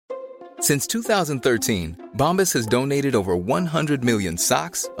Since 2013, Bombas has donated over 100 million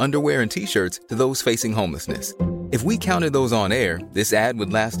socks, underwear, and T-shirts to those facing homelessness. If we counted those on air, this ad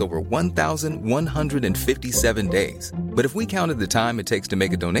would last over 1,157 days. But if we counted the time it takes to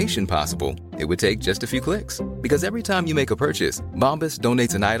make a donation possible, it would take just a few clicks. Because every time you make a purchase, Bombas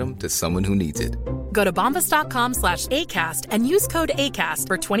donates an item to someone who needs it. Go to bombas.com/ACAST and use code ACAST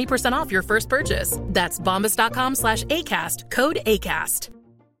for 20% off your first purchase. That's bombas.com/ACAST, code ACAST.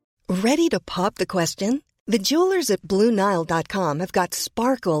 Ready to pop the question? The jewelers at BlueNile.com have got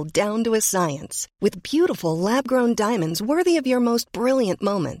sparkle down to a science with beautiful lab-grown diamonds worthy of your most brilliant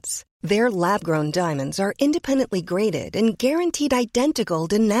moments. Their lab-grown diamonds are independently graded and guaranteed identical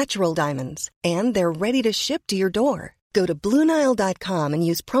to natural diamonds, and they're ready to ship to your door. Go to BlueNile.com and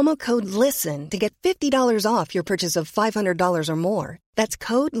use promo code LISTEN to get $50 off your purchase of $500 or more. That's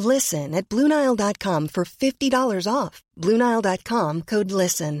code LISTEN at BlueNile.com for $50 off. BlueNile.com, code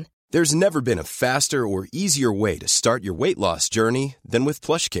LISTEN. There's never been a faster or easier way to start your weight loss journey than with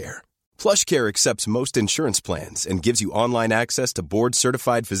PlushCare. PlushCare accepts most insurance plans and gives you online access to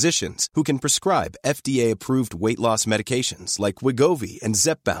board-certified physicians who can prescribe FDA-approved weight loss medications like Wegovy and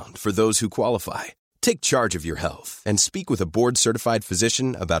Zepbound for those who qualify. Take charge of your health and speak with a board-certified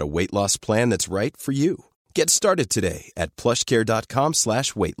physician about a weight loss plan that's right for you. Get started today at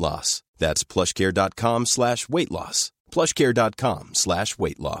plushcare.com/weight loss. That's plushcare.com/weight loss.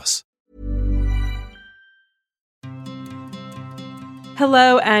 plushcare.com/weight loss.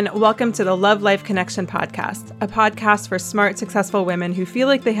 Hello, and welcome to the Love Life Connection podcast, a podcast for smart, successful women who feel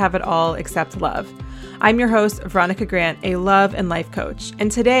like they have it all except love. I'm your host, Veronica Grant, a love and life coach, and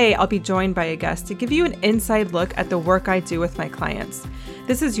today I'll be joined by a guest to give you an inside look at the work I do with my clients.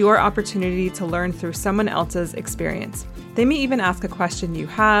 This is your opportunity to learn through someone else's experience. They may even ask a question you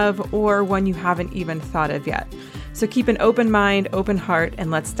have or one you haven't even thought of yet. So keep an open mind, open heart,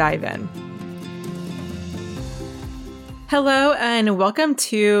 and let's dive in. Hello, and welcome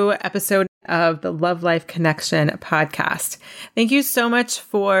to episode of the Love Life Connection podcast. Thank you so much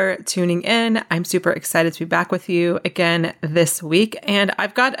for tuning in. I'm super excited to be back with you again this week, and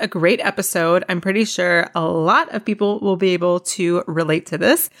I've got a great episode. I'm pretty sure a lot of people will be able to relate to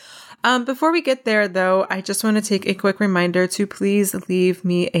this. Before we get there, though, I just want to take a quick reminder to please leave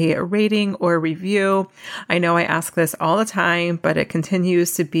me a rating or review. I know I ask this all the time, but it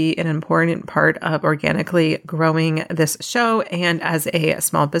continues to be an important part of organically growing this show. And as a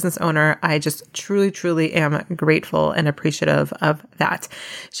small business owner, I just truly am grateful and appreciative of that.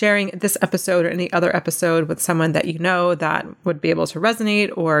 Sharing this episode or any other episode with someone that you know that would be able to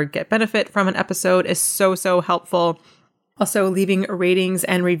resonate or get benefit from an episode is so helpful. Also, leaving ratings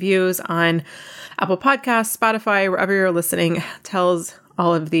and reviews on Apple Podcasts, Spotify, wherever you're listening tells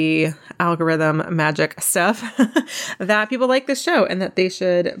all of the algorithm magic stuff that people like this show and that they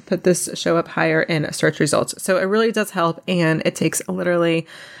should put this show up higher in search results. So it really does help. And it takes literally,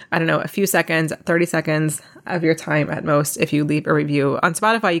 a few seconds, 30 seconds of your time at most. If you leave a review on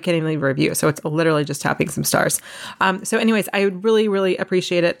Spotify, you can't even leave a review. So it's literally just tapping some stars. So anyways, I would really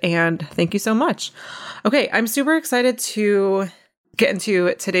appreciate it. And thank you so much. Okay. I'm super excited to get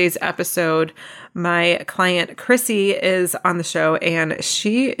into today's episode. My client, Chrissy, is on the show, and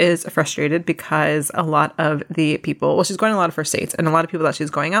she is frustrated because a lot of the people, she's going to a lot of first dates, and a lot of people that she's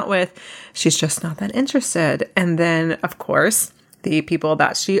going out with, she's just not that interested. And then, of course, the people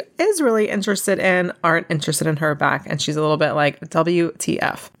that she is really interested in aren't interested in her back, and she's a little bit like,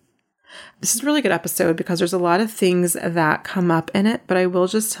 WTF. This is a really good episode because there's a lot of things that come up in it, but I will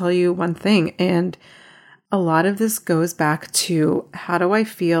just tell you one thing, and a lot of this goes back to how do I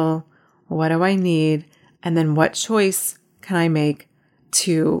feel, what do I need, and then what choice can I make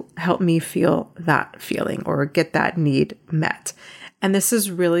to help me feel that feeling or get that need met. And this is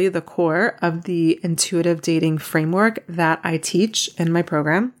really the core of the intuitive dating framework that I teach in my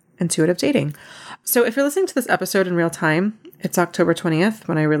program, Intuitive Dating. So if you're listening to this episode in real time, it's October 20th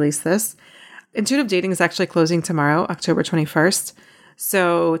when I release this. Intuitive Dating is actually closing tomorrow, October 21st.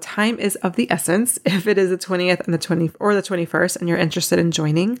 So time is of the essence if it is the 20th and the 21st and you're interested in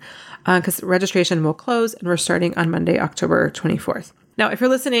joining, because registration will close and we're starting on Monday, October 24th. Now, if you're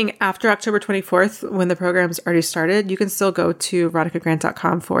listening after October 24th, when the program's already started, you can still go to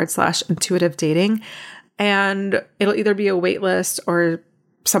veronicagrant.com/intuitive dating, and it'll either be a wait list or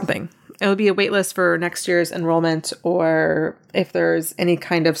something. It'll be a wait list for next year's enrollment, or if there's any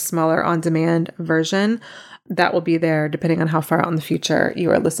kind of smaller on-demand version, that will be there depending on how far out in the future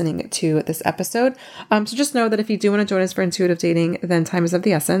you are listening to this episode. So just know that if you do want to join us for Intuitive Dating, then time is of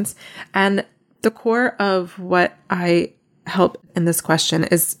the essence. And the core of what I help in this question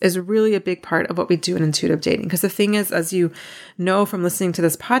is really a big part of what we do in intuitive dating. Because the thing is, as you know from listening to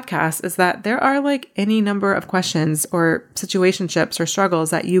this podcast, is that there are like any number of questions or situationships or struggles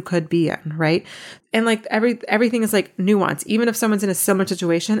that you could be in, right? And like everything is like nuanced. Even if someone's in a similar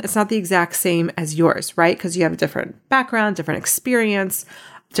situation, it's not the exact same as yours, right? Because you have a different background, different experience,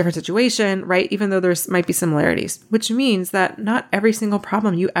 different situation, right? Even though there's might be similarities, which means that not every single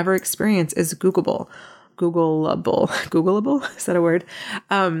problem you ever experience is Googleable. Is that a word?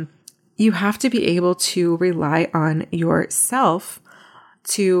 You have to be able to rely on yourself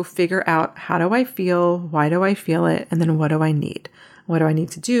to figure out, how do I feel? Why do I feel it? And then what do I need? What do I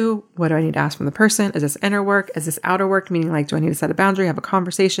need to do? What do I need to ask from the person? Is this inner work? Is this outer work? Meaning like, do I need to set a boundary, have a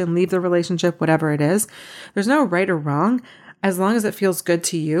conversation, leave the relationship, whatever it is? There's no right or wrong as long as it feels good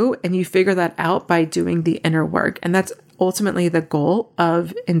to you and you figure that out by doing the inner work. And that's ultimately the goal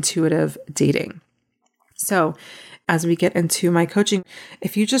of intuitive dating. So as we get into my coaching,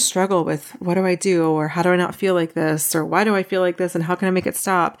 if you just struggle with what do I do, or how do I not feel like this, or why do I feel like this, and how can I make it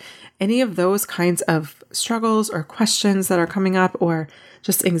stop? Any of those kinds of struggles or questions that are coming up, or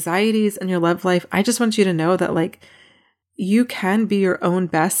just anxieties in your love life, I just want you to know that like you can be your own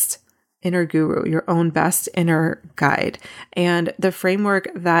best inner guru, your own best inner guide. And the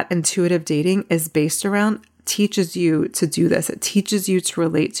framework that intuitive dating is based around teaches you to do this. It teaches you to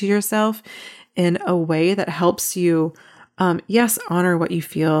relate to yourself in a way that helps you, yes, honor what you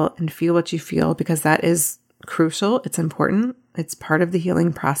feel and feel what you feel, because that is crucial. It's important. It's part of the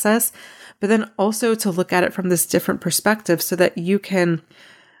healing process. But then also to look at it from this different perspective so that you can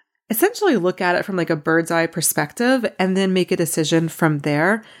essentially look at it from like a bird's eye perspective and then make a decision from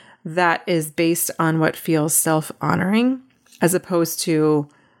there that is based on what feels self-honoring, as opposed to,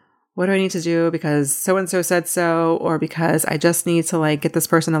 what do I need to do because so-and-so said so, or because I just need to like get this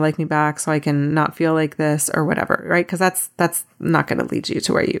person to like me back so I can not feel like this or whatever, right? Because that's not going to lead you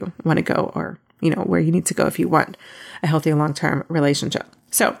to where you want to go, or, where you need to go if you want a healthy long-term relationship.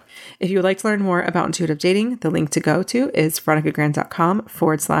 So if you would like to learn more about intuitive dating, the link to go to is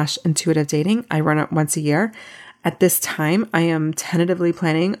veronicagrant.com/intuitive dating. I run it once a year. At this time, I am tentatively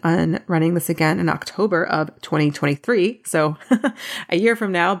planning on running this again in October of 2023. So a year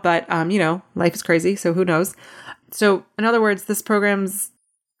from now, but life is crazy. So who knows? So in other words, this program's,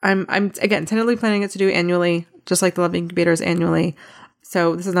 I'm again, tentatively planning it to do annually, just like the Love Incubators annually.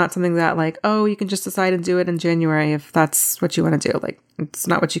 So this is not something that like, oh, you can just decide and do it in January if that's what you want to do. Like, it's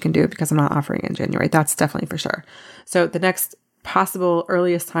not what you can do because I'm not offering it in January. That's definitely for sure. So the next possible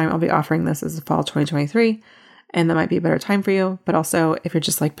earliest time I'll be offering this is the fall 2023. And that might be a better time for you. But also, if you're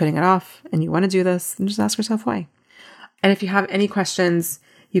just like putting it off and you want to do this, then just ask yourself why. And if you have any questions,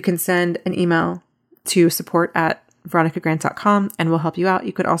 you can send an email to support@veronicagrant.com and we'll help you out.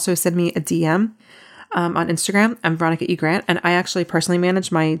 You could also send me a DM on Instagram. I'm Veronica E. Grant, and I actually personally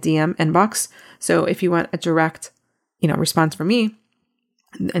manage my DM inbox. So if you want a direct, response from me,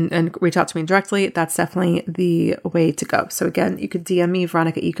 and reach out to me directly, that's definitely the way to go. So again, you could DM me,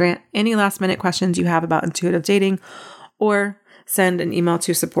 Veronica E. Grant, any last minute questions you have about intuitive dating, or send an email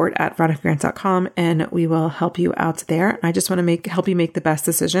to support@veronicagrant.com and we will help you out there. I just want to help you make the best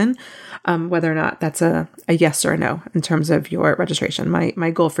decision, whether or not that's a yes or a no in terms of your registration.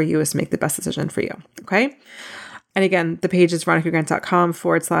 My goal for you is to make the best decision for you. Okay. And again, the page is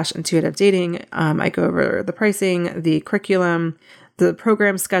veronicagrant.com/intuitive dating. I go over the pricing, the curriculum, the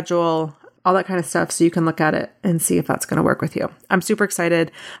program schedule, all that kind of stuff. So you can look at it and see if that's going to work with you. I'm super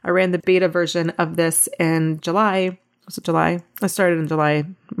excited. I ran the beta version of this in July. Was it July? I started in July.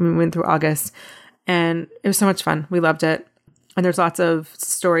 We went through August and it was so much fun. We loved it. And there's lots of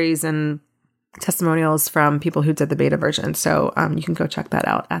stories and testimonials from people who did the beta version. So you can go check that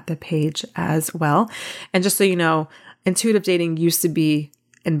out at the page as well. And just so you know, intuitive dating used to be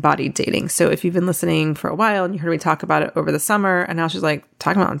embodied dating. So if you've been listening for a while and you heard me talk about it over the summer, and now she's like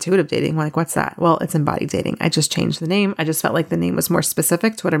talking about intuitive dating, I'm like, what's that? Well, it's embodied dating. I just changed the name. I just felt like the name was more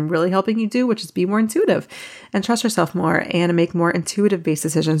specific to what I'm really helping you do, which is be more intuitive and trust yourself more and make more intuitive based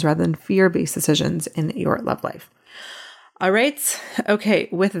decisions rather than fear based decisions in your love life. All right. Okay.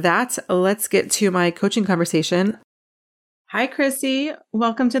 With that, let's get to my coaching conversation. Hi, Chrissy.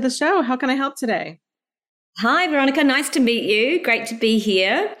 Welcome to the show. How can I help today? Hi, Veronica. Nice to meet you. Great to be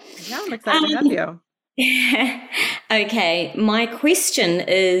here. Yeah, I'm excited to have you. Okay. My question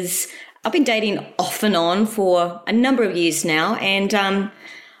is, I've been dating off and on for a number of years now. And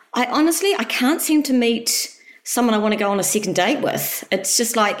I can't seem to meet someone I want to go on a second date with. It's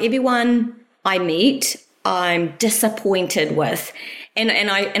just like everyone I meet, I'm disappointed with. And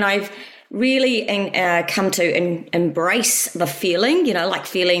I've really come to embrace the feeling, like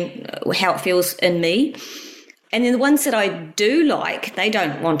feeling how it feels in me. And then the ones that I do like, they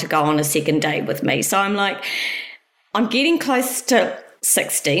don't want to go on a second date with me. So I'm like, I'm getting close to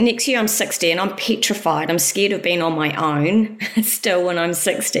 60. Next year I'm 60 and I'm petrified. I'm scared of being on my own still when I'm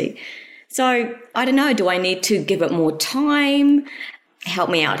 60. So I don't know. Do I need to give it more time? Help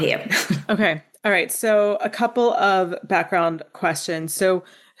me out here. Okay. All right. So a couple of background questions. So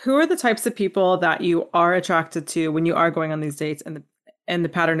who are the types of people that you are attracted to when you are going on these dates, and the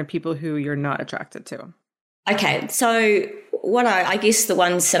pattern of people who you're not attracted to? Okay, so what I guess the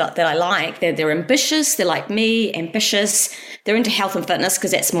ones that I like, they're ambitious, they're like me, ambitious, they're into health and fitness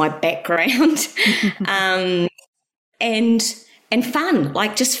because that's my background, and fun,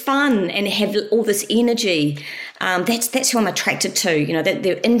 like just fun and have all this energy. That's who I'm attracted to. You know,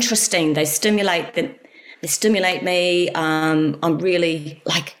 they're interesting, they stimulate me. I'm really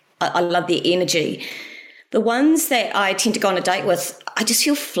like I love their energy. The ones that I tend to go on a date with, I just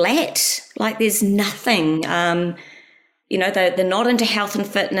feel flat, like there's nothing. You know, they're not into health and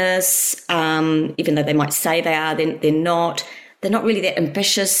fitness, even though they might say they are, they're not. They're not really that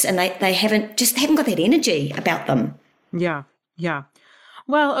ambitious, and they haven't got that energy about them. Yeah, yeah.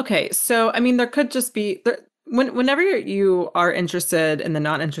 Well, okay. So, I mean, there could just be, whenever you are interested and then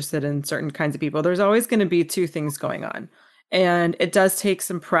not interested in certain kinds of people, there's always going to be two things going on. And it does take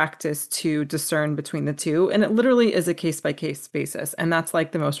some practice to discern between the two. And it literally is a case-by-case basis. And that's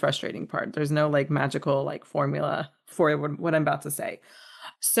like the most frustrating part. There's no like magical like formula for what I'm about to say.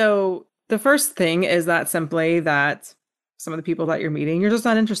 So the first thing is that simply that some of the people that you're meeting, you're just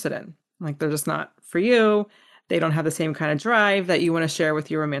not interested in. Like they're just not for you. They don't have the same kind of drive that you want to share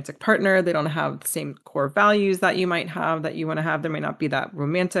with your romantic partner. They don't have the same core values that you might have, that you want to have. There may not be that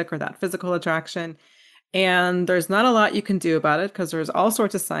romantic or that physical attraction. And there's not a lot you can do about it because there's all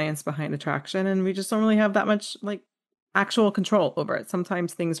sorts of science behind attraction, and we just don't really have that much like actual control over it.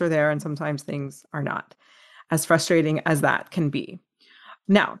 Sometimes things are there and sometimes things are not, as frustrating as that can be.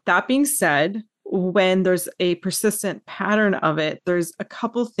 Now, that being said, when there's a persistent pattern of it, there's a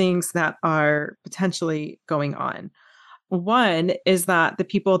couple things that are potentially going on. One is that the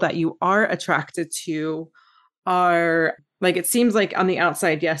people that you are attracted to are like, it seems like on the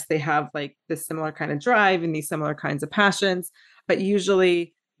outside, yes, they have like this similar kind of drive and these similar kinds of passions, but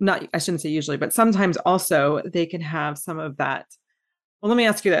usually not, I shouldn't say usually, but sometimes also they can have some of that. Well, let me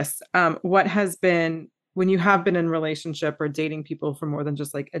ask you this. What has been, when you have been in relationship or dating people for more than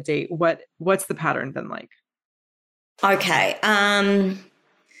just like a date, what's the pattern been like? Okay.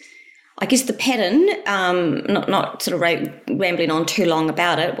 I guess the pattern, not sort of rambling on too long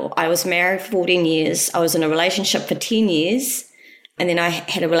about it. Well, I was married for 14 years. I was in a relationship for 10 years. And then I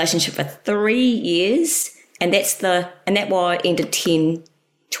had a relationship for 3 years. And that war ended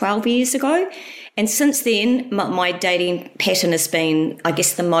 12 years ago. And since then, my dating pattern has been, I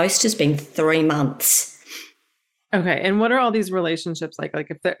guess the most has been 3 months. Okay. And what are all these relationships like? Like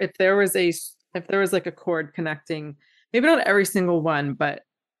if there was like a cord connecting, maybe not every single one, but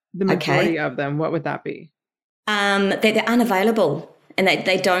the majority of them, what would that be? They're unavailable and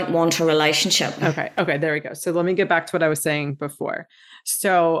they don't want a relationship. Okay, there we go. So let me get back to what I was saying before.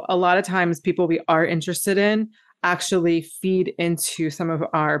 So a lot of times people we are interested in actually feed into some of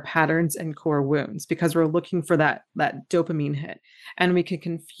our patterns and core wounds because we're looking for that dopamine hit. And we can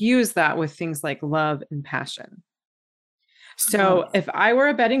confuse that with things like love and passion. So if I were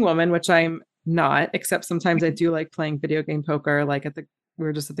a betting woman, which I'm not, except sometimes I do like playing video game poker, like we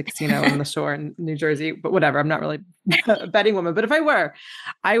were just at the casino on the shore in New Jersey, but whatever. I'm not really a betting woman. But if I were,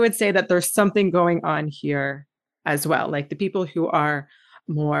 I would say that there's something going on here as well. Like the people who are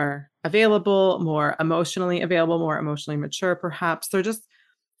more available, more emotionally available, more emotionally mature, perhaps they're just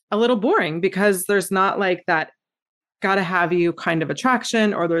a little boring because there's not like that gotta have you kind of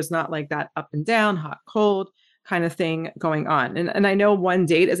attraction, or there's not like that up and down, hot, cold kind of thing going on. And I know one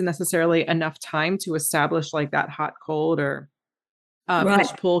date isn't necessarily enough time to establish like that hot, cold or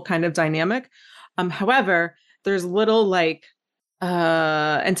push-pull kind of dynamic. However, there's little like,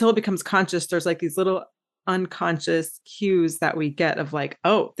 until it becomes conscious, there's like these little unconscious cues that we get of like,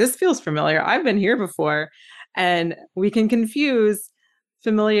 oh, this feels familiar. I've been here before. And we can confuse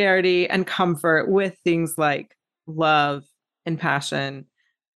familiarity and comfort with things like love and passion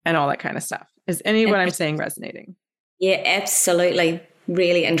and all that kind of stuff. Is any what I'm saying resonating? Yeah, absolutely.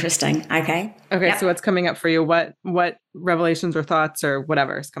 Really interesting. Okay. Yep. So what's coming up for you? What revelations or thoughts or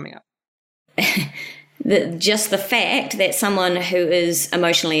whatever is coming up? Just the fact that someone who is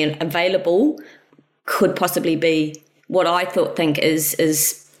emotionally available could possibly be what I think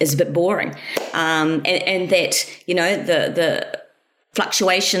is a bit boring, and that, you know, the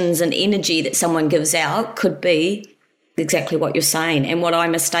fluctuations in energy that someone gives out could be exactly what you're saying, and what I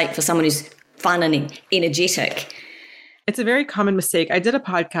mistake for someone who's fun and energetic. It's a very common mistake. I did a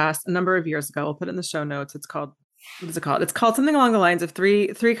podcast a number of years ago. I'll put it in the show notes. It's called, what is it called? It's called something along the lines of three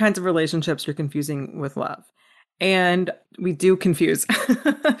kinds of relationships you're confusing with love. And we do confuse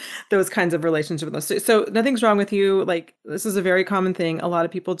those kinds of relationships with us. So nothing's wrong with you. Like, this is a very common thing. A lot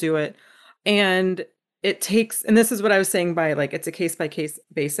of people do it. And it takes, and this is what I was saying by like, it's a case by case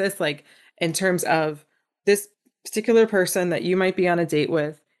basis, like in terms of this particular person that you might be on a date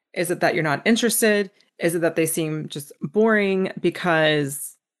with. Is it that you're not interested? Is it that they seem just boring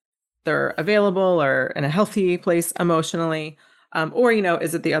because they're available or in a healthy place emotionally? Or,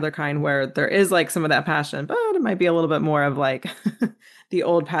 is it the other kind where there is like some of that passion, but it might be a little bit more of like the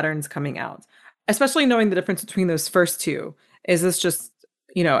old patterns coming out, especially knowing the difference between those first two. Is this just,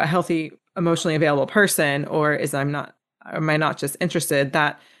 a healthy, emotionally available person, or am I not just interested?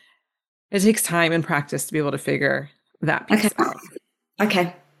 That it takes time and practice to be able to figure that piece out.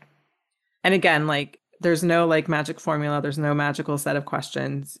 Okay. And again, like there's no like magic formula. There's no magical set of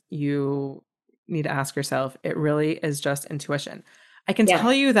questions you need to ask yourself. It really is just intuition. I can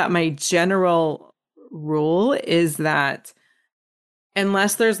tell you that my general rule is that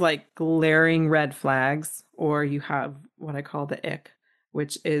unless there's like glaring red flags, or you have what I call the ick,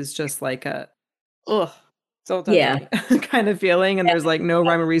 which is just like a, don't touch me kind of feeling. And there's like no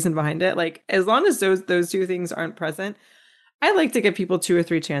rhyme or reason behind it. Like as long as those two things aren't present, I like to give people 2 or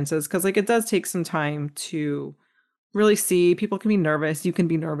 3 chances, because like it does take some time to really see. People can be nervous. You can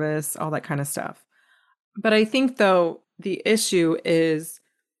be nervous, all that kind of stuff. But I think, though, the issue is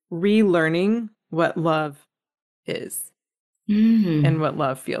relearning what love is and what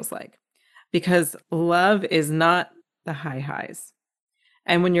love feels like. Because love is not the high highs.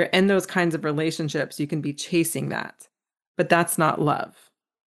 And when you're in those kinds of relationships, you can be chasing that. But that's not love.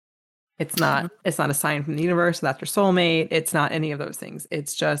 It's not a sign from the universe that's your soulmate. It's not any of those things.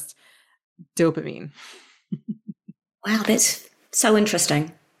 It's just dopamine. Wow, that's so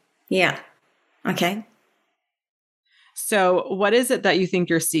interesting. Yeah. Okay. So what is it that you think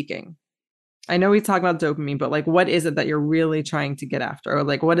you're seeking? I know we talk about dopamine, but like, what is it that you're really trying to get after? Or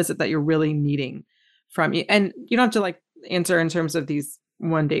like, what is it that you're really needing from you? And you don't have to like answer in terms of these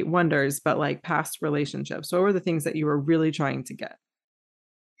one date wonders, but like past relationships. What were the things that you were really trying to get?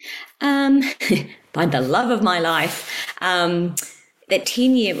 By the love of my life, that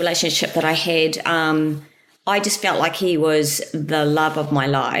 10-year relationship that I had, I just felt like he was the love of my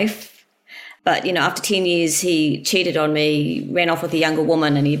life. But, after 10 years, he cheated on me, ran off with a younger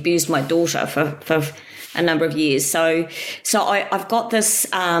woman, and he abused my daughter for a number of years. So I've got this,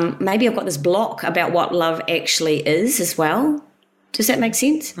 maybe I've got this block about what love actually is as well. Does that make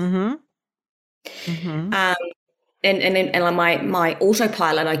sense? Mm-hmm. Mm-hmm. And my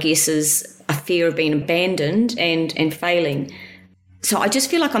autopilot, I guess, is a fear of being abandoned and failing. So I just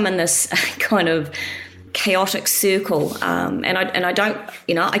feel like I'm in this kind of chaotic circle, and I don't,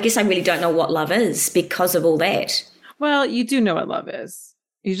 I guess I really don't know what love is because of all that. Well, you do know what love is.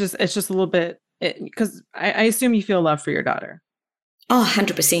 It's just a little bit, because I assume you feel love for your daughter. Oh,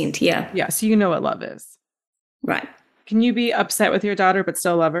 100%, yeah. Yeah, so you know what love is. Right. Can you be upset with your daughter but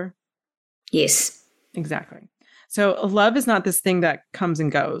still love her? Yes. Exactly. So love is not this thing that comes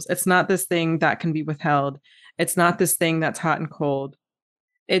and goes. It's not this thing that can be withheld. It's not this thing that's hot and cold.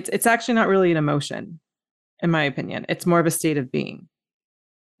 It's actually not really an emotion, in my opinion. It's more of a state of being.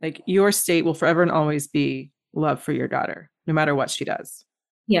 Like your state will forever and always be love for your daughter, no matter what she does.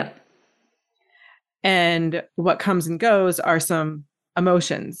 Yeah. And what comes and goes are some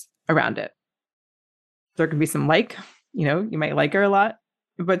emotions around it. There can be some you might like her a lot,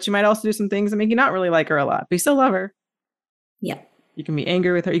 but you might also do some things that make you not really like her a lot, but you still love her. Yeah. You can be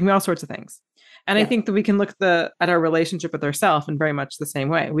angry with her. You can be all sorts of things. And I think that we can look at our relationship with ourselves in very much the same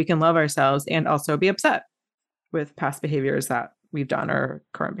way. We can love ourselves and also be upset with past behaviors that we've done or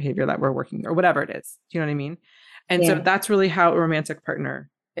current behavior that we're working or whatever it is. Do you know what I mean? And so that's really how a romantic partner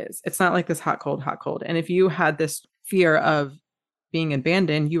is. It's not like this hot, cold, hot, cold. And if you had this fear of being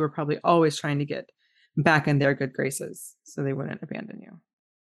abandoned, you were probably always trying to get back in their good graces so they wouldn't abandon you.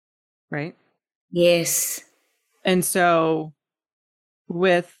 Right? Yes. And so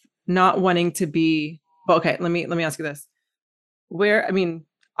with not wanting to be, well, okay, let me ask you this.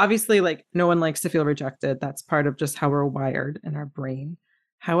 Obviously, like no one likes to feel rejected. That's part of just how we're wired in our brain.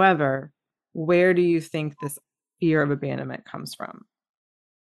 However, where do you think this fear of abandonment comes from?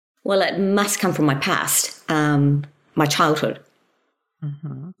 Well, it must come from my past, my childhood.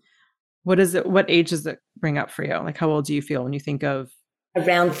 Mm-hmm. What is it? What age does it bring up for you? Like, how old do you feel when you think of?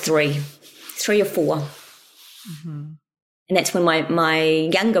 Around 3 or 4. Mm-hmm. And that's when my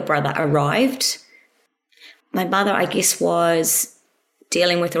younger brother arrived. My mother, I guess, was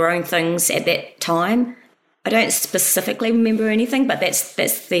dealing with her own things at that time. I don't specifically remember anything, but that's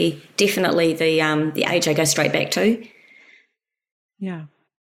definitely the age I go straight back to. Yeah.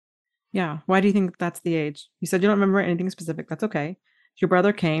 Yeah. Why do you think that's the age? You said you don't remember anything specific. That's okay. Your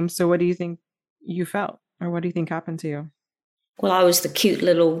brother came. So what do you think you felt? Or what do you think happened to you? Well, I was the cute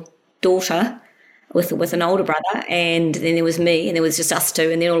little daughter with an older brother, and then there was me, and there was just us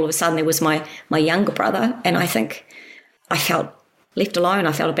two, and then all of a sudden there was my younger brother, and I think I felt left alone.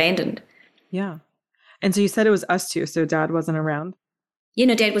 I felt abandoned. Yeah. And so you said it was us two, so Dad wasn't around?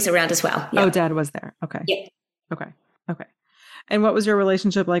 Dad was around as well. Yeah. Oh, Dad was there. Okay. Yeah. Okay. And what was your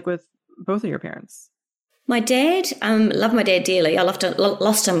relationship like with both of your parents? My dad, loved my dad dearly. I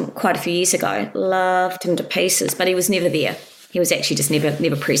lost him quite a few years ago. Loved him to pieces, but he was never there. He was actually just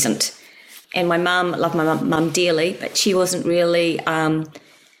never present. And my mum, loved my mum dearly, but she wasn't really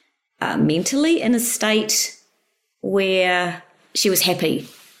mentally in a state where she was happy.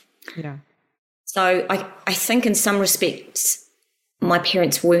 Yeah. So I think in some respects, my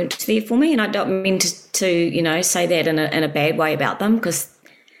parents weren't there for me, and I don't mean to say that in a bad way about them, because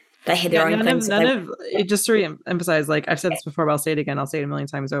they had their own things. Just to re-emphasize, like I've said this before, but I'll say it again. I'll say it a million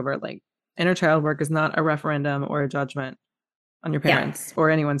times over. Like, inner child work is not a referendum or a judgment on your parents or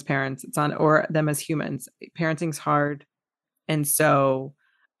anyone's parents. It's on or them as humans. Parenting's hard, and so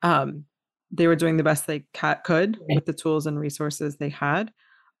they were doing the best they could with the tools and resources they had.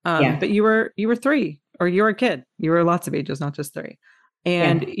 But you were 3, or you were a kid. You were lots of ages, not just 3,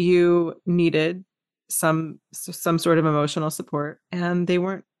 and you needed some sort of emotional support, and they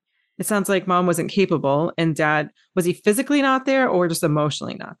weren't. It sounds like Mom wasn't capable, and Dad, was he physically not there or just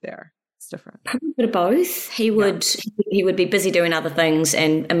emotionally not there? It's different. Probably a bit of both. He would be busy doing other things,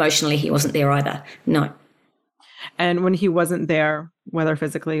 and emotionally he wasn't there either. No. And when he wasn't there, whether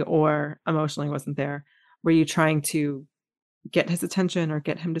physically or emotionally wasn't there, were you trying to get his attention or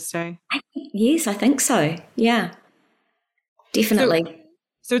get him to stay? Yes, I think so. Yeah, definitely.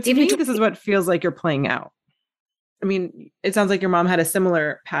 So to me, this is what feels like you're playing out. I mean, it sounds like your mom had a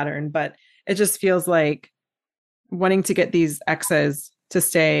similar pattern, but it just feels like wanting to get these exes to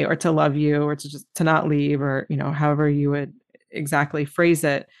stay or to love you or to not leave, or, however you would exactly phrase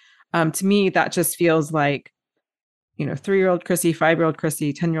it. To me, that just feels like, 3-year-old Chrissy, 5-year-old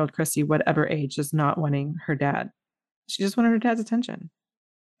Chrissy, 10-year-old Chrissy, whatever age, just not wanting her dad. She just wanted her dad's attention.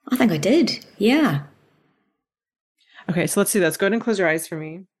 I think I did. Yeah. Okay, so let's do this. Go ahead and close your eyes for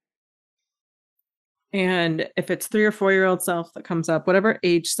me. And if it's 3 or 4-year-old self that comes up, whatever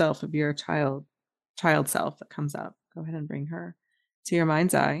age self of your child self that comes up, go ahead and bring her to your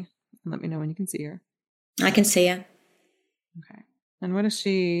mind's eye and let me know when you can see her. I can see her. Okay. And what is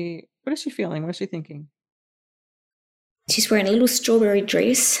she feeling? What is she thinking? She's wearing a little strawberry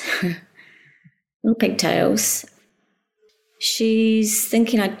dress, little pigtails. She's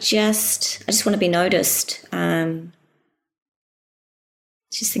thinking, I just want to be noticed.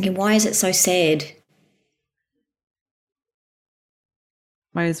 She's thinking, why is it so sad?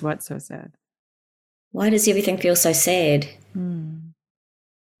 Why is what so sad? Why does everything feel so sad?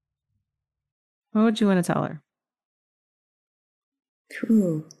 What would you want to tell her?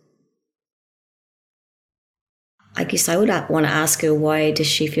 Ooh. I guess I would want to ask her, why does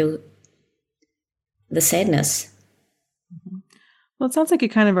she feel the sadness? Well, it sounds like you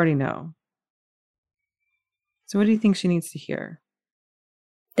kind of already know. So what do you think she needs to hear?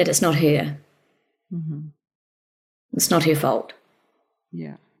 That it's not her. Mm-hmm. It's not her fault.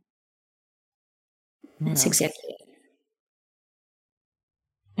 Yeah. That's exactly it.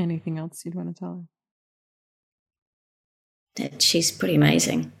 Anything else you'd want to tell her? That she's pretty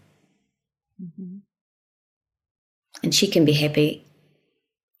amazing. Mm-hmm. And she can be happy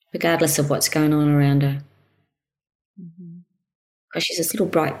regardless of what's going on around her. Mm-hmm. Because she's this little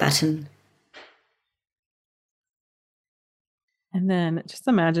bright button. And then just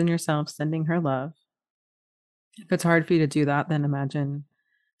imagine yourself sending her love. If it's hard for you to do that, then imagine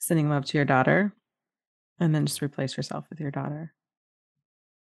sending love to your daughter, and then just replace yourself with your daughter.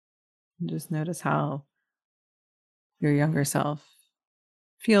 And just notice how your younger self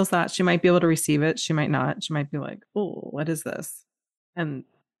feels that. She might be able to receive it. She might not. She might be like, oh, what is this?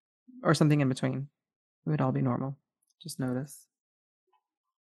 Or something in between. It would all be normal. Just notice.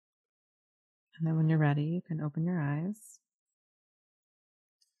 And then when you're ready, you can open your eyes.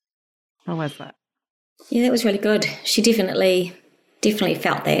 How was that? Yeah, that was really good. She definitely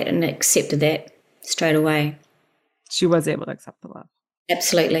felt that and accepted that straight away. She was able to accept the love.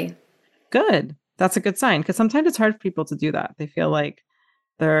 Absolutely. Good. That's a good sign, because sometimes it's hard for people to do that. They feel like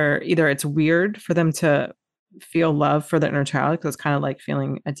it's weird for them to feel love for their inner child, because it's kind of like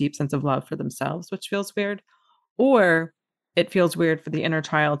feeling a deep sense of love for themselves, which feels weird. Or it feels weird for the inner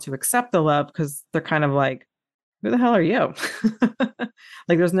child to accept the love because they're kind of like, who the hell are you?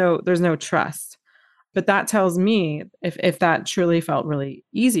 Like there's no trust. But that tells me if that truly felt really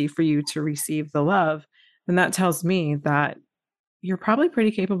easy for you to receive the love, then that tells me that you're probably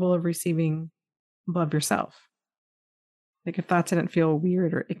pretty capable of receiving love yourself. Like if that didn't feel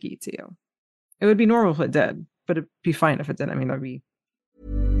weird or icky to you, it would be normal if it did, but it'd be fine if it didn't. I mean, that'd be.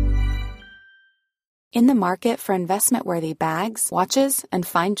 In the market for investment-worthy bags, watches, and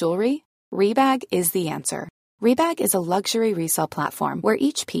fine jewelry, Rebag is the answer. Rebag is a luxury resale platform where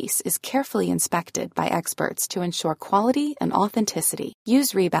each piece is carefully inspected by experts to ensure quality and authenticity.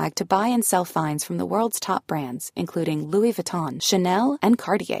 Use Rebag to buy and sell finds from the world's top brands, including Louis Vuitton, Chanel, and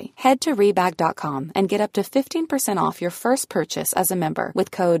Cartier. Head to Rebag.com and get up to 15% off your first purchase as a member with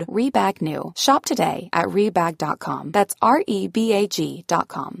code REBAGNEW. Shop today at Rebag.com. That's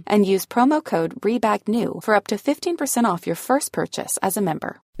REBAG.com. And use promo code REBAGNEW for up to 15% off your first purchase as a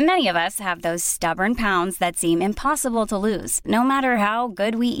member. Many of us have those stubborn pounds that seem impossible to lose, no matter how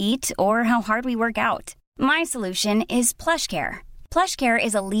good we eat or how hard we work out. My solution is PlushCare. PlushCare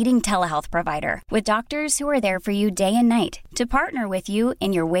is a leading telehealth provider with doctors who are there for you day and night to partner with you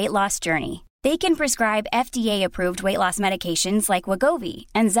in your weight loss journey. They can prescribe FDA-approved weight loss medications like Wegovy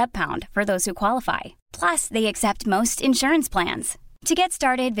and Zepbound for those who qualify. Plus, they accept most insurance plans. To get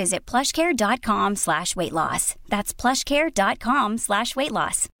started, visit plushcare.com/weightloss. That's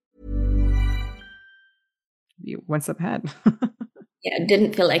plushcare.com/weightloss. You one step ahead. Yeah, it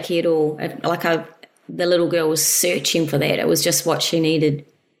didn't feel icky at all. The little girl was searching for that. It was just what she needed.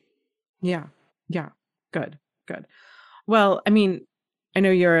 Yeah. Good. Well, I mean, I know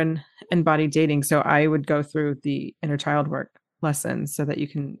you're in embodied dating, so I would go through the inner child work lessons so that you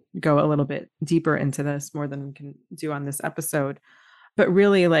can go a little bit deeper into this more than we can do on this episode. But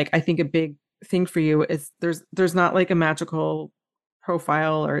really, like, I think a big thing for you is there's not like a magical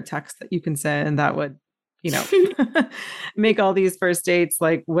profile or a text that you can send that would, make all these first dates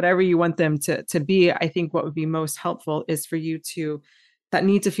like whatever you want them to be. I think what would be most helpful is for you that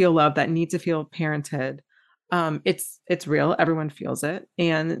need to feel loved, that need to feel parented. It's real. Everyone feels it.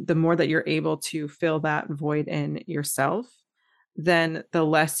 And the more that you're able to fill that void in yourself, then the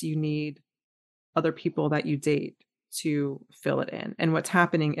less you need other people that you date to fill it in. And what's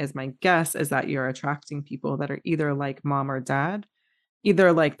happening is, my guess is that you're attracting people that are either like mom or dad,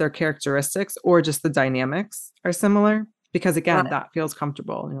 either like their characteristics or just the dynamics are similar, because again, that feels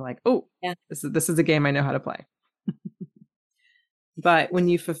comfortable. And you're like, oh, yeah, this is a game I know how to play. But when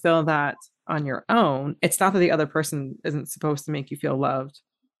you fulfill that on your own, it's not that the other person isn't supposed to make you feel loved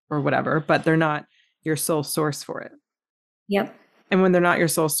or whatever, but they're not your sole source for it. Yep. And when they're not your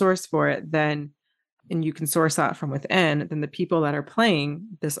sole source for it, then and you can source that from within, then the people that are playing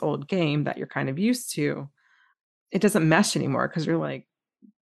this old game that you're kind of used to, it doesn't mesh anymore, because you're like,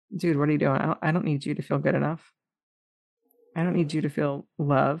 dude, what are you doing? I don't need you to feel good enough. I don't need you to feel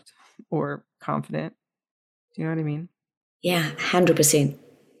loved or confident. Do you know what I mean? Yeah, 100%.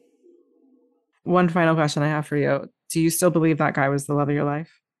 One final question I have for you. Do you still believe that guy was the love of your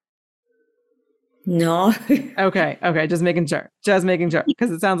life? No. Okay. Just making sure. Because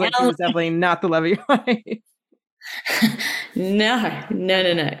it sounds like he was definitely not the love of your life. No.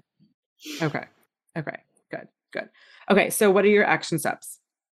 Okay. Good. Okay. So what are your action steps?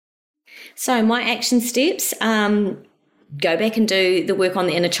 So my action steps, go back and do the work on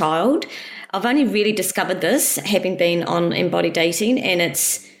the inner child. I've only really discovered this having been on embodied dating, and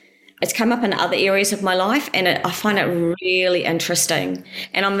it's come up in other areas of my life, and I find it really interesting.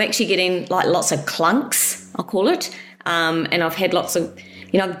 And I'm actually getting like lots of clunks, I'll call it. And I've had lots of,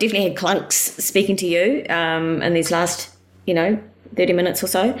 I've definitely had clunks speaking to you in these last, 30 minutes or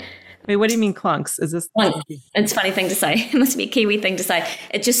so. Wait, what do you mean clunks? Is this? It's a funny thing to say. It must be a Kiwi thing to say.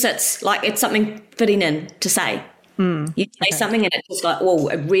 It just sits like it's something fitting in to say. You say something and it's just like, oh,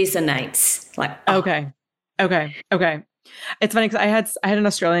 it resonates. Like, oh. Okay. It's funny because I had an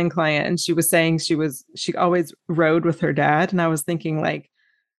Australian client, and she was saying she always rode with her dad, and I was thinking like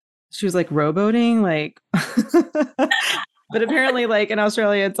she was like rowboating, like, but apparently like in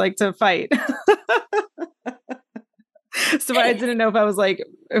Australia it's like to fight. So I didn't know if there was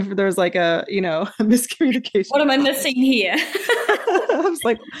like a miscommunication. What am I missing here? I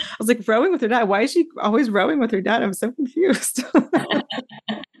was like rowing with her dad. Why is she always rowing with her dad? I'm so confused.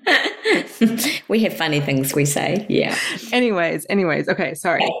 We have funny things we say. Yeah. Anyways. Okay.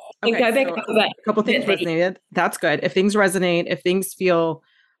 Sorry. Okay, go back. A couple things resonated. That's good. If things resonate, if things feel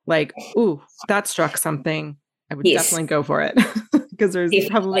like, ooh, that struck something, I would definitely go for it, because there's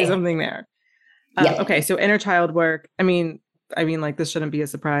probably something there. Okay. So inner child work. I mean, like this shouldn't be a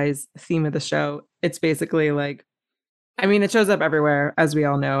surprise theme of the show. It's basically like I mean, it shows up everywhere, as we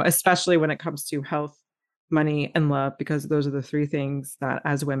all know, especially when it comes to health, money, and love, because those are the three things that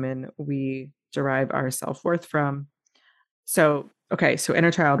as women, we derive our self-worth from. So, okay, so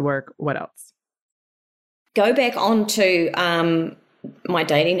inner child work, what else? Go back onto my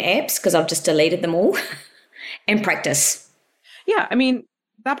dating apps, because I've just deleted them all, and practice. Yeah, I mean,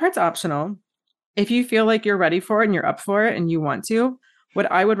 that part's optional. If you feel like you're ready for it and you're up for it and you want to, what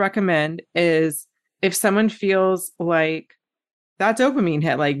I would recommend is if someone feels like that dopamine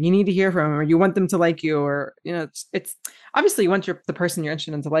hit, like you need to hear from them or you want them to like you, or, it's obviously you want the person you're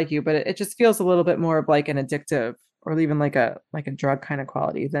interested in to like you, but it just feels a little bit more of like an addictive or even like a drug kind of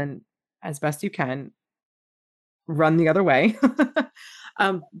quality, then as best you can run the other way.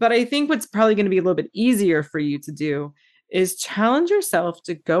 But I think what's probably going to be a little bit easier for you to do is challenge yourself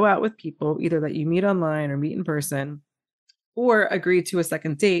to go out with people either that you meet online or meet in person, or agree to a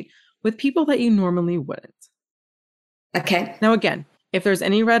second date with people that you normally wouldn't. Okay. Now, again, if there's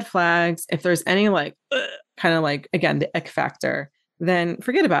any red flags, if there's any kind of like, again, the ick factor, then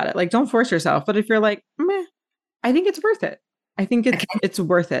forget about it. Like, don't force yourself. But if you're like, meh, I think it's worth it. I think it's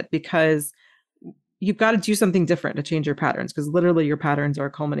worth it because you've got to do something different to change your patterns, because literally your patterns are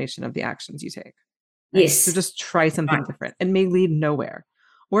a culmination of the actions you take. Right? Yes. So just try something different. It may lead nowhere,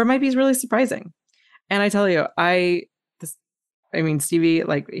 or it might be really surprising. And I tell you, Stevie,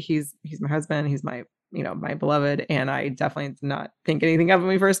 like he's my husband. He's my beloved. And I definitely did not think anything of when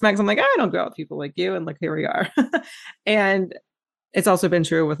we first met. I'm like, I don't go out with people like you. And look, here we are. And it's also been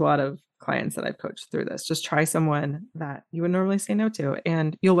true with a lot of clients that I've coached through this. Just try someone that you would normally say no to,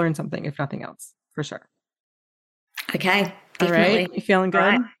 and you'll learn something, if nothing else, for sure. Okay. Definitely. All right. You feeling good?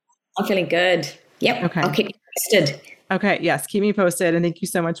 Right. I'm feeling good. Yep. Okay. I'll keep you posted. Okay. Yes. Keep me posted. And thank you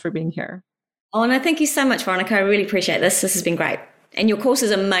so much for being here. Oh, no, thank you so much, Veronica. I really appreciate this. This has been great. And your course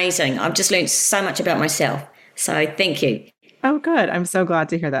is amazing. I've just learned so much about myself. So thank you. Oh, good. I'm so glad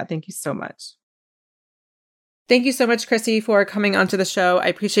to hear that. Thank you so much. Thank you so much, Chrissy, for coming onto the show. I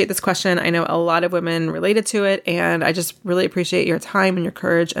appreciate this question. I know a lot of women related to it, and I just really appreciate your time and your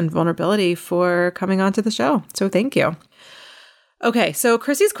courage and vulnerability for coming onto the show. So thank you. Okay, so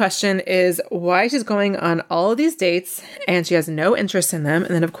Chrissy's question is why she's going on all of these dates and she has no interest in them.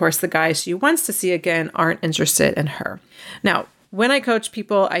 And then, of course, the guys she wants to see again aren't interested in her. Now, when I coach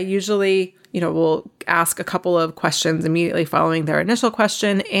people, I usually, will ask a couple of questions immediately following their initial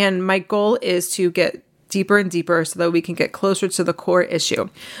question. And my goal is to get deeper and deeper so that we can get closer to the core issue.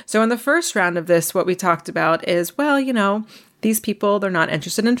 So in the first round of this, what we talked about is, these people, they're not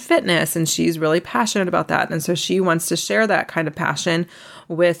interested in fitness, and she's really passionate about that. And so she wants to share that kind of passion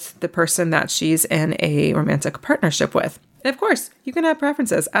with the person that she's in a romantic partnership with. And of course, you can have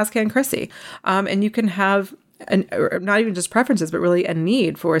preferences, as can Chrissy. And you can have not even just preferences, but really a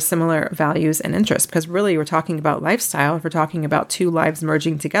need for similar values and interests, because really we're talking about lifestyle. If we're talking about two lives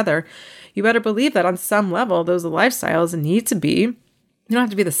merging together, you better believe that on some level, those lifestyles need to be, you don't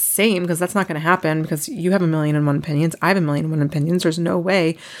have to be the same, because that's not going to happen, because you have 1,000,001 opinions. I have 1,000,001 opinions. There's no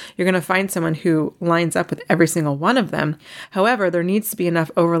way you're going to find someone who lines up with every single one of them. However, there needs to be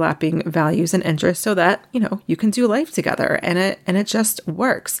enough overlapping values and interests so that, you can do life together and it just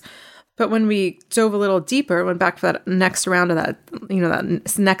works. But when we dove a little deeper, went back for that next round of that,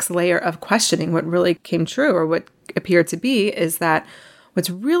 that next layer of questioning, what really came true, or what appeared to be, is that what's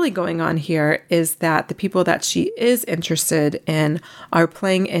really going on here is that the people that she is interested in are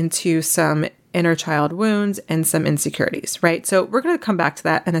playing into some inner child wounds and some insecurities, right? So we're going to come back to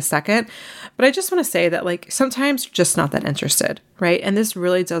that in a second. But I just want to say that sometimes you're just not that interested, right? And this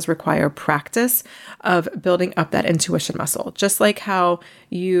really does require practice of building up that intuition muscle. Just like how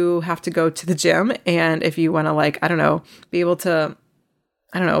you have to go to the gym, and if you want to be able to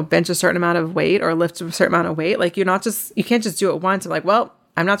bench a certain amount of weight or lift a certain amount of weight, you can't just do it once and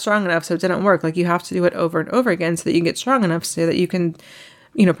I'm not strong enough, so it didn't work. You have to do it over and over again so that you can get strong enough so that you can,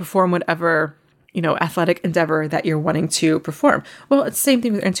 perform whatever, athletic endeavor that you're wanting to perform. Well, it's the same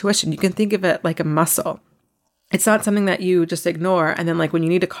thing with intuition. You can think of it like a muscle. It's not something that you just ignore. And then when you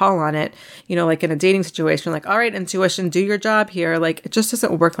need to call on it, in a dating situation, all right, intuition, do your job here. It just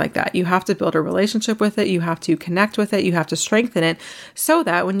doesn't work like that. You have to build a relationship with it. You have to connect with it. You have to strengthen it so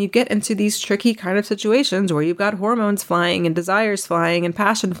that when you get into these tricky kind of situations where you've got hormones flying and desires flying and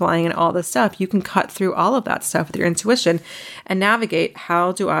passion flying and all this stuff, you can cut through all of that stuff with your intuition and navigate,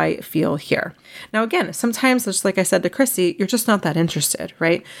 how do I feel here? Now, again, sometimes, just like I said to Chrissy, you're just not that interested,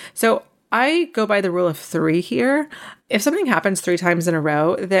 right? So I go by the rule of 3 here. If something happens 3 times in a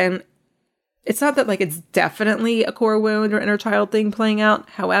row, then it's not that it's definitely a core wound or inner child thing playing out.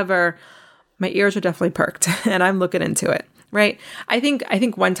 However, my ears are definitely perked and I'm looking into it, right? I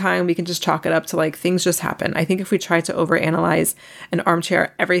think one time we can just chalk it up to like things just happen. I think if we try to overanalyze and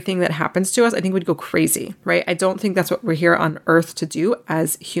armchair everything that happens to us, I think we'd go crazy, right? I don't think that's what we're here on earth to do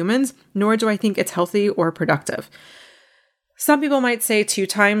as humans, nor do I think it's healthy or productive. Some people might say 2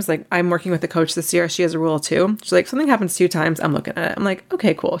 times, like I'm working with a coach this year. She has a rule of 2. She's like, something happens 2 times. I'm looking at it. I'm like,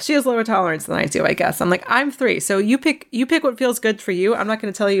 okay, cool. She has lower tolerance than I do, I guess. I'm like, I'm 3. So you pick what feels good for you. I'm not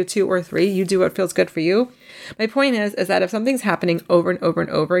going to tell you 2 or 3. You do what feels good for you. My point is that if something's happening over and over and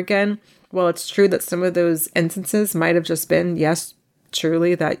over again, well, it's true that some of those instances might have just been, yes,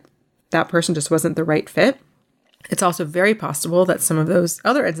 truly that person just wasn't the right fit. It's also very possible that some of those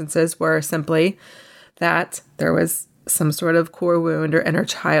other instances were simply that there was some sort of core wound or inner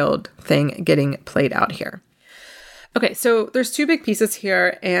child thing getting played out here. Okay, so there's 2 big pieces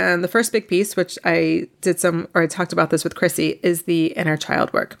here. And the first big piece, which I talked about this with Chrissy, is the inner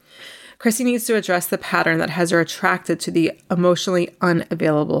child work. Chrissy needs to address the pattern that has her attracted to the emotionally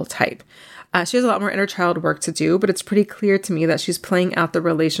unavailable type. She has a lot more inner child work to do, but it's pretty clear to me that she's playing out the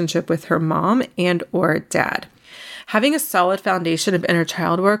relationship with her mom and or dad. Having a solid foundation of inner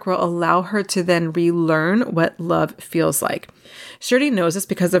child work will allow her to then relearn what love feels like. She already knows this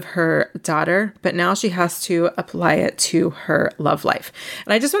because of her daughter, but now she has to apply it to her love life.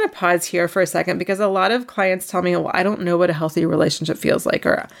 And I just want to pause here for a second because a lot of clients tell me, well, I don't know what a healthy relationship feels like,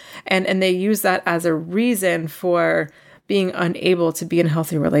 and they use that as a reason for being unable to be in a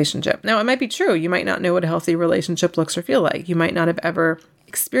healthy relationship. Now, it might be true. You might not know what a healthy relationship looks or feel like. You might not have ever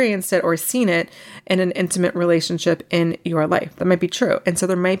experienced it or seen it in an intimate relationship in your life. That might be true. And so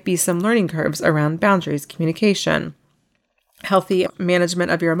there might be some learning curves around boundaries, communication, healthy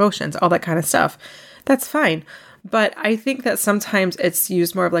management of your emotions, all that kind of stuff. That's fine. But I think that sometimes it's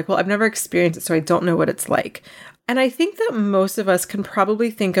used more of like, well, I've never experienced it, so I don't know what it's like. And I think that most of us can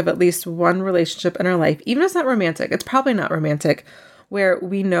probably think of at least one relationship in our life, even if it's not romantic, it's probably not romantic, where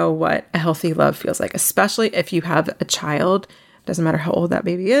we know what a healthy love feels like, especially if you have a child. Doesn't matter how old that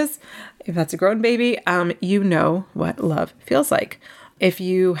baby is. If that's a grown baby, you know what love feels like. If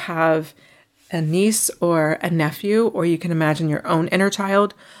you have a niece or a nephew, or you can imagine your own inner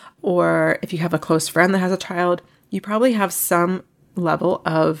child, or if you have a close friend that has a child, you probably have some level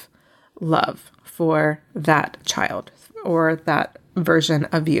of love for that child or that version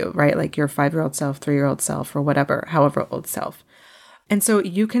of you, right? Like your 5-year-old self, 3-year-old self, or whatever, however old self. And so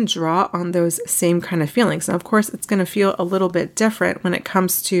you can draw on those same kind of feelings. Now, of course, it's going to feel a little bit different when it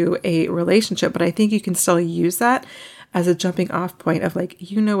comes to a relationship, but I think you can still use that as a jumping off point of like,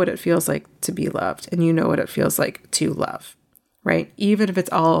 you know what it feels like to be loved and you know what it feels like to love, right? Even if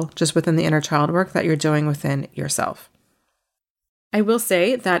it's all just within the inner child work that you're doing within yourself. I will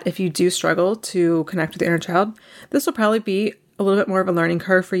say that if you do struggle to connect with the inner child, this will probably be a little bit more of a learning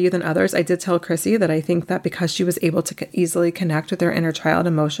curve for you than others. I did tell Chrissy that I think that because she was able to easily connect with her inner child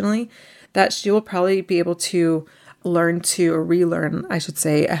emotionally, that she will probably be able to relearn, I should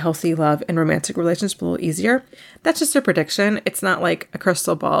say, a healthy love and romantic relationship a little easier. That's just a prediction. It's not like a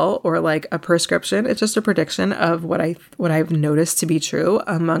crystal ball or like a prescription. It's just a prediction of what I've noticed to be true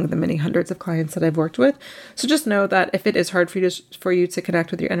among the many hundreds of clients that I've worked with. So just know that if it is hard for you to connect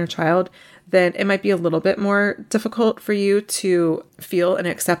with your inner child, then it might be a little bit more difficult for you to feel and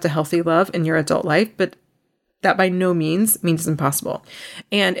accept a healthy love in your adult life, but that by no means it's impossible.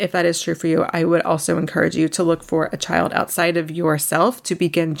 And if that is true for you, I would also encourage you to look for a child outside of yourself to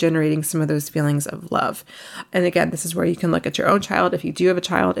begin generating some of those feelings of love. And again, this is where you can look at your own child. If you do have a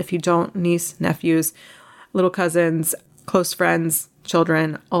child, if you don't, niece, nephews, little cousins, close friends,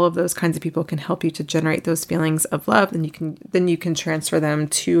 children, all of those kinds of people can help you to generate those feelings of love. And then you can transfer them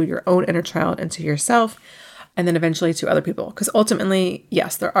to your own inner child and to yourself, and then eventually to other people. Because ultimately,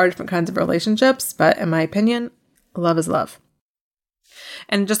 yes, there are different kinds of relationships, but in my opinion, love is love.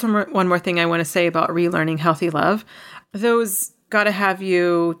 And just one more thing I want to say about relearning healthy love. Those gotta have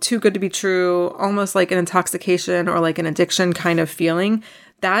you too good to be true, almost like an intoxication or like an addiction kind of feeling.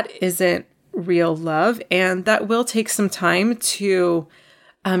 That isn't real love. And that will take some time to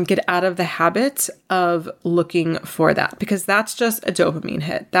get out of the habit of looking for that, because that's just a dopamine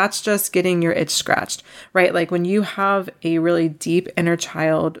hit. That's just getting your itch scratched, right? Like when you have a really deep inner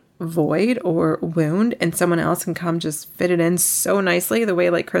child void or wound and someone else can come just fit it in so nicely, the way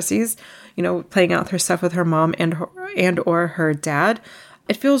like Chrissy's, playing out her stuff with her mom and or her dad,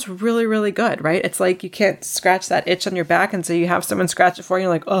 it feels really, really good, right? It's like you can't scratch that itch on your back. And so you have someone scratch it for you.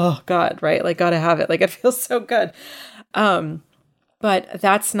 You're like, oh God, right? Like gotta have it. Like it feels so good. But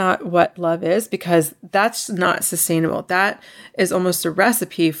that's not what love is, because that's not sustainable. That is almost a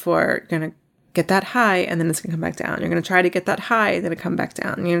recipe for get that high and then it's going to come back down. You're going to try to get that high and then it come back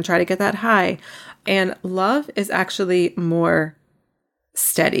down. You're going to try to get that high. And love is actually more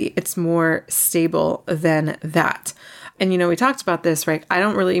steady. It's more stable than that. And, we talked about this, right? I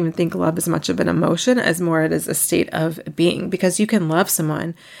don't really even think love is much of an emotion as more it is a state of being, because you can love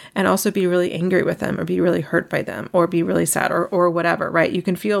someone and also be really angry with them or be really hurt by them or be really sad or whatever, right? You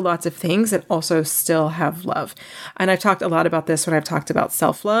can feel lots of things and also still have love. And I've talked a lot about this when I've talked about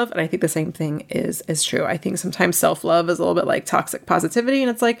self-love. And I think the same thing is true. I think sometimes self-love is a little bit like toxic positivity.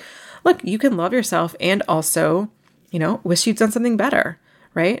 And it's like, look, you can love yourself and also, wish you'd done something better,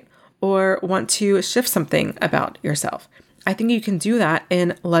 right? Or want to shift something about yourself. I think you can do that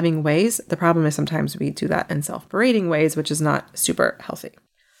in loving ways. The problem is sometimes we do that in self-berating ways, which is not super healthy.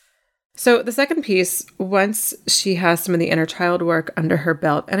 So the second piece, once she has some of the inner child work under her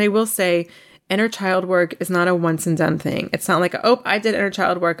belt, and I will say inner child work is not a once and done thing. It's not like, oh, I did inner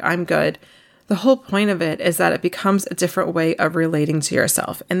child work, I'm good. The whole point of it is that it becomes a different way of relating to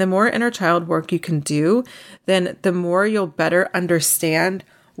yourself. And the more inner child work you can do, then the more you'll better understand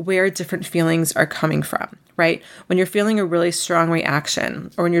where different feelings are coming from, right? When you're feeling a really strong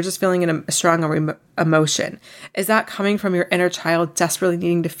reaction or when you're just feeling a strong emotion, is that coming from your inner child desperately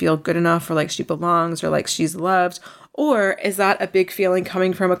needing to feel good enough or like she belongs or like she's loved? Or is that a big feeling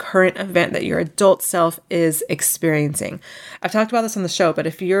coming from a current event that your adult self is experiencing? I've talked about this on the show, but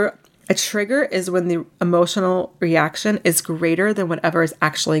a trigger is when the emotional reaction is greater than whatever is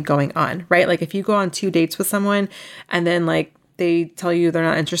actually going on, right? Like if you go on 2 dates with someone and then like they tell you they're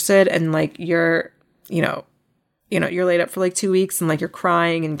not interested and like you're laid up for like 2 weeks and like you're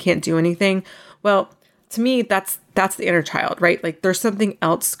crying and can't do anything. Well, to me, that's the inner child, right? Like there's something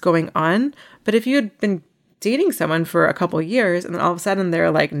else going on. But if you had been dating someone for a couple of years and then all of a sudden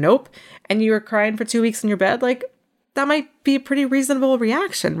they're like, nope, and you were crying for 2 weeks in your bed, like that might be a pretty reasonable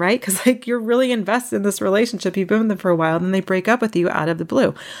reaction, right? Because like you're really invested in this relationship. You've been with them for a while, and then they break up with you out of the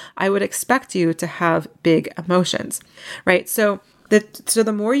blue. I would expect you to have big emotions, right? So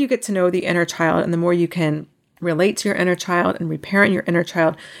the more you get to know the inner child and the more you can relate to your inner child and reparent your inner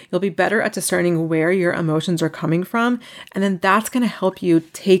child, you'll be better at discerning where your emotions are coming from. And then that's going to help you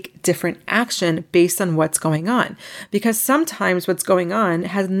take different action based on what's going on. Because sometimes what's going on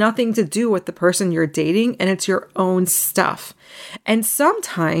has nothing to do with the person you're dating and it's your own stuff. And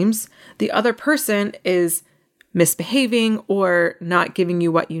sometimes the other person is misbehaving or not giving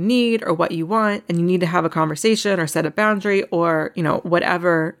you what you need or what you want, and you need to have a conversation or set a boundary or,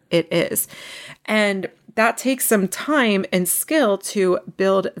 whatever it is. And that takes some time and skill to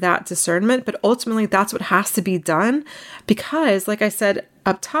build that discernment, but ultimately that's what has to be done because, like I said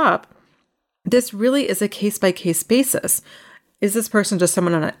up top, this really is a case-by-case basis. Is this person just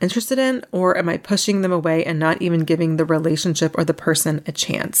someone I'm not interested in, or am I pushing them away and not even giving the relationship or the person a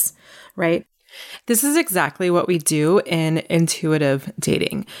chance, right? This is exactly what we do in intuitive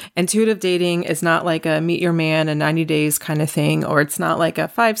dating. Intuitive dating is not like a meet your man in 90 days kind of thing, or it's not like a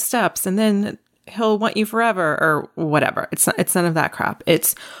 5 steps and then he'll want you forever or whatever. It's none of that crap.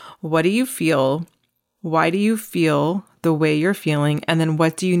 It's what do you feel? Why do you feel the way you're feeling? And then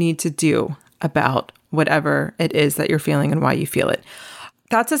what do you need to do about whatever it is that you're feeling and why you feel it?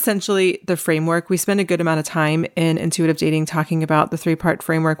 That's essentially the framework. We spend a good amount of time in intuitive dating talking about the 3-part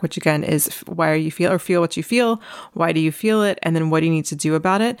framework, which again is why are you feel what you feel, why do you feel it, and then what do you need to do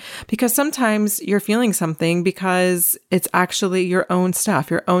about it? Because sometimes you're feeling something because it's actually your own stuff.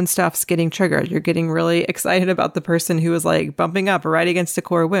 Your own stuff's getting triggered. You're getting really excited about the person who is like bumping up right against a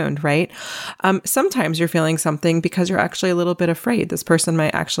core wound, right? Sometimes you're feeling something because you're actually a little bit afraid this person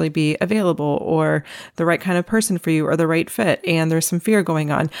might actually be available or the right kind of person for you or the right fit, and there's some fear going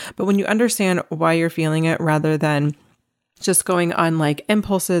on. But when you understand why you're feeling it rather than just going on like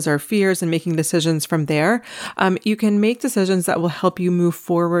impulses or fears and making decisions from there, you can make decisions that will help you move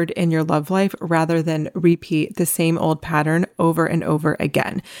forward in your love life rather than repeat the same old pattern over and over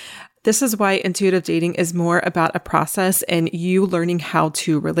again. This is why intuitive dating is more about a process and you learning how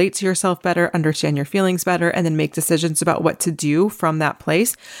to relate to yourself better, understand your feelings better, and then make decisions about what to do from that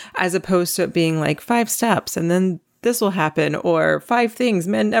place, as opposed to it being like 5 steps and then this will happen, or 5 things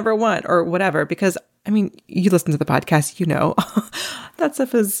men never want, or whatever. Because, I mean, you listen to the podcast, that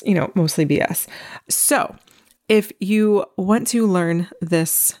stuff is, mostly BS. So if you want to learn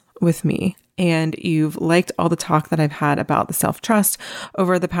this with me and you've liked all the talk that I've had about the self-trust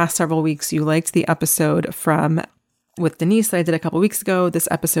over the past several weeks, you liked the episode with Denise that I did a couple weeks ago, this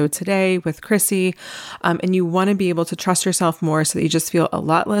episode today with Chrissy, and you want to be able to trust yourself more so that you just feel a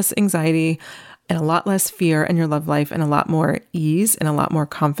lot less anxiety and a lot less fear in your love life and a lot more ease and a lot more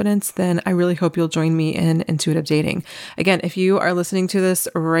confidence, then I really hope you'll join me in intuitive dating. Again, if you are listening to this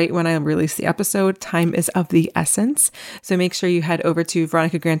right when I release the episode, time is of the essence. So make sure you head over to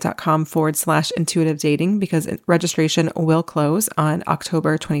veronicagrant.com/intuitive dating because registration will close on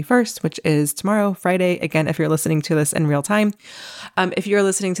October 21st, which is tomorrow, Friday. Again, if you're listening to this in real time. If you're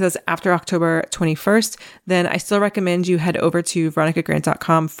listening to this after October 21st, then I still recommend you head over to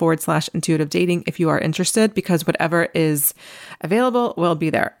veronicagrant.com/intuitive dating if you are interested, because whatever is available will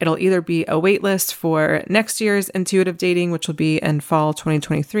be there. It'll either be a wait list for next year's intuitive dating, which will be in fall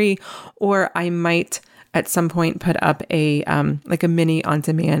 2023, or I might at some point put up a like a mini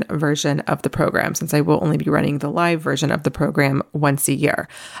on-demand version of the program, since I will only be running the live version of the program once a year.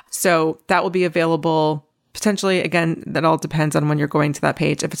 So that will be available potentially. Again, that all depends on when you're going to that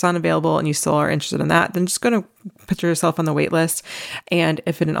page. If it's unavailable and you still are interested in that, then just go to put yourself on the wait list. And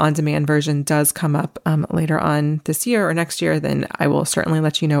if an on-demand version does come up later on this year or next year, then I will certainly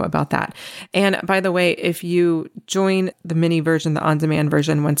let you know about that. And by the way, if you join the mini version, the on-demand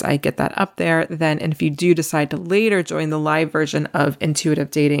version, once I get that up there, then, and if you do decide to later join the live version of intuitive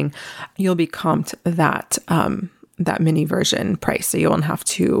dating, you'll be comped that mini version price. So you won't have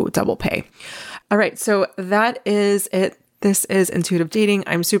to double pay. All right, so that is it. This is intuitive dating.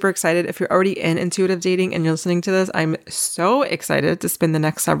 I'm super excited. If you're already in intuitive dating and you're listening to this, I'm so excited to spend the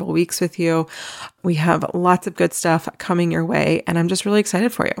next several weeks with you. We have lots of good stuff coming your way, and I'm just really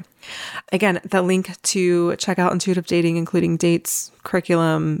excited for you. Again, the link to check out intuitive dating, including dates,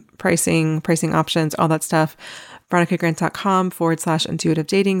 curriculum, pricing options, all that stuff, veronicagrant.com/intuitive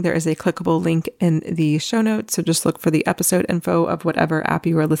dating. There is a clickable link in the show notes. So just look for the episode info of whatever app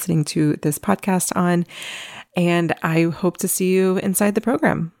you are listening to this podcast on. And I hope to see you inside the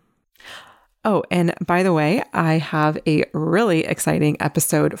program. Oh, and by the way, I have a really exciting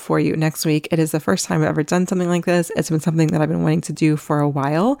episode for you next week. It is the first time I've ever done something like this. It's been something that I've been wanting to do for a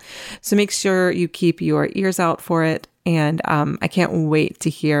while. So make sure you keep your ears out for it. And I can't wait to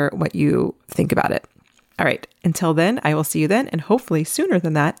hear what you think about it. All right. Until then, I will see you then, and hopefully sooner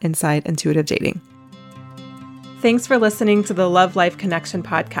than that, inside intuitive dating. Thanks for listening to the Love Life Connection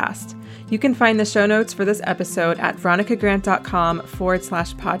podcast. You can find the show notes for this episode at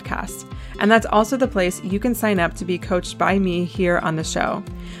veronicagrant.com/podcast. And that's also the place you can sign up to be coached by me here on the show.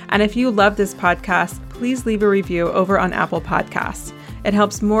 And if you love this podcast, please leave a review over on Apple Podcasts. It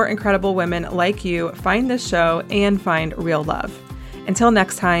helps more incredible women like you find this show and find real love. Until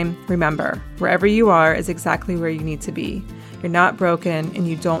next time, remember, wherever you are is exactly where you need to be. You're not broken and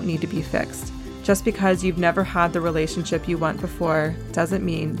you don't need to be fixed. Just because you've never had the relationship you want before doesn't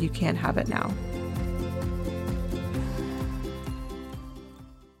mean you can't have it now.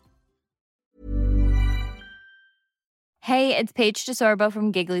 Hey, it's Paige DeSorbo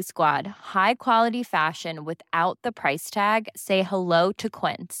from Giggly Squad. High quality fashion without the price tag. Say hello to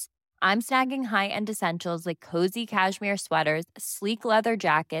Quince. I'm snagging high-end essentials like cozy cashmere sweaters, sleek leather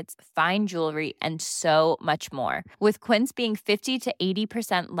jackets, fine jewelry, and so much more. With Quince being 50 to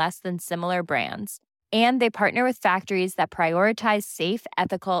 80% less than similar brands. And they partner with factories that prioritize safe,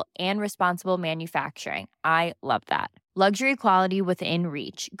 ethical, and responsible manufacturing. I love that. Luxury quality within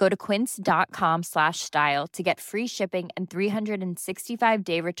reach. Go to quince.com/style to get free shipping and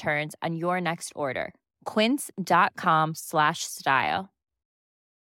 365-day returns on your next order. Quince.com/style.